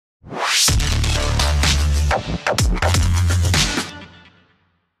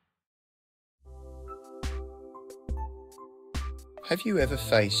Have you ever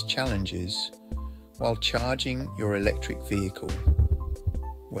faced challenges while charging your electric vehicle?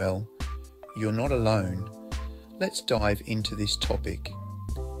 Well, you're not alone. Let's dive into this topic,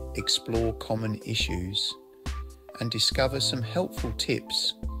 explore common issues, and discover some helpful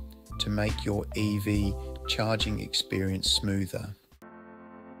tips to make your EV charging experience smoother.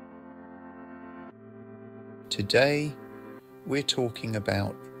 Today, we're talking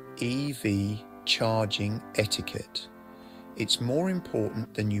about EV charging etiquette. It's more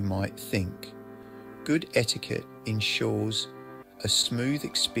important than you might think. Good etiquette ensures a smooth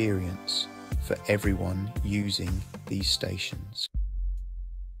experience for everyone using these stations.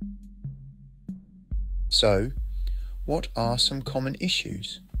 So, what are some common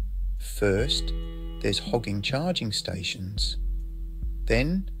issues? First, there's hogging charging stations.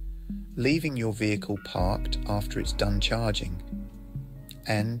 Then, leaving your vehicle parked after it's done charging.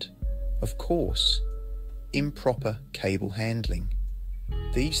 And, of course, improper cable handling.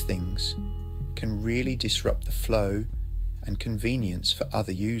 These things can really disrupt the flow and convenience for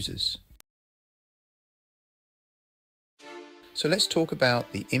other users. So let's talk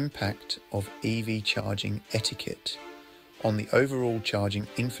about the impact of EV charging etiquette on the overall charging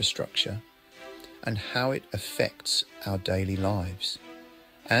infrastructure and how it affects our daily lives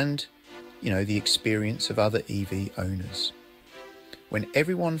and, the experience of other EV owners. When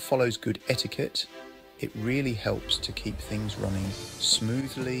everyone follows good etiquette, it really helps to keep things running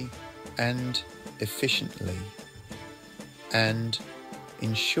smoothly and efficiently, and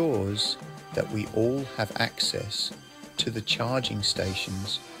ensures that we all have access to the charging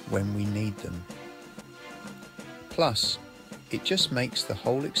stations when we need them. Plus, it just makes the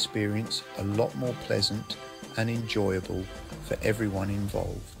whole experience a lot more pleasant and enjoyable for everyone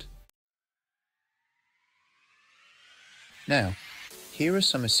involved. Now, here are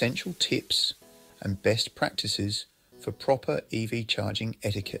some essential tips and best practices for proper EV charging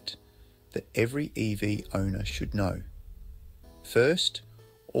etiquette that every EV owner should know. First,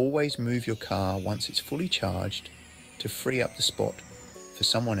 always move your car once it's fully charged to free up the spot for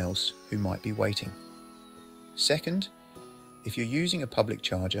someone else who might be waiting. Second, if you're using a public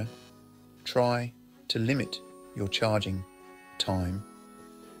charger, try to limit your charging time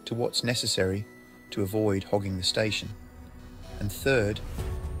to what's necessary to avoid hogging the station. And third,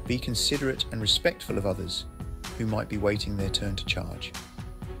 be considerate and respectful of others who might be waiting their turn to charge.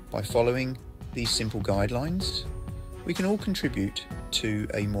 By following these simple guidelines, we can all contribute to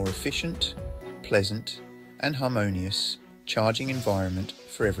a more efficient, pleasant, and harmonious charging environment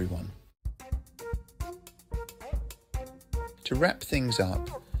for everyone. To wrap things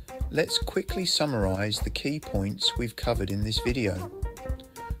up, let's quickly summarize the key points we've covered in this video.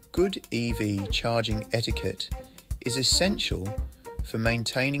 Good EV charging etiquette is essential for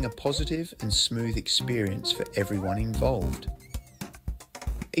maintaining a positive and smooth experience for everyone involved.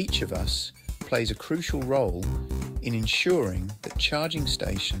 Each of us plays a crucial role in ensuring that charging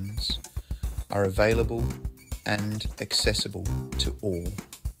stations are available and accessible to all.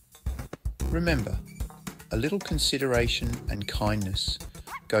 Remember, a little consideration and kindness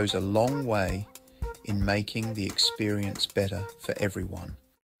goes a long way in making the experience better for everyone.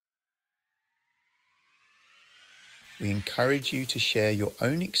 We encourage you to share your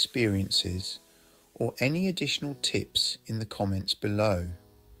own experiences or any additional tips in the comments below.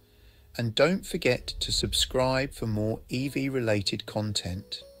 And don't forget to subscribe for more EV related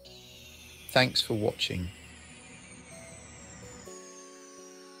content. Thanks for watching.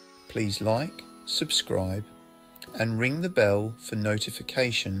 Please like, subscribe, and ring the bell for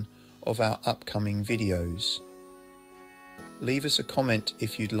notification of our upcoming videos. Leave us a comment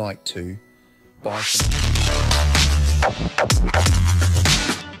if you'd like to. Bye for now.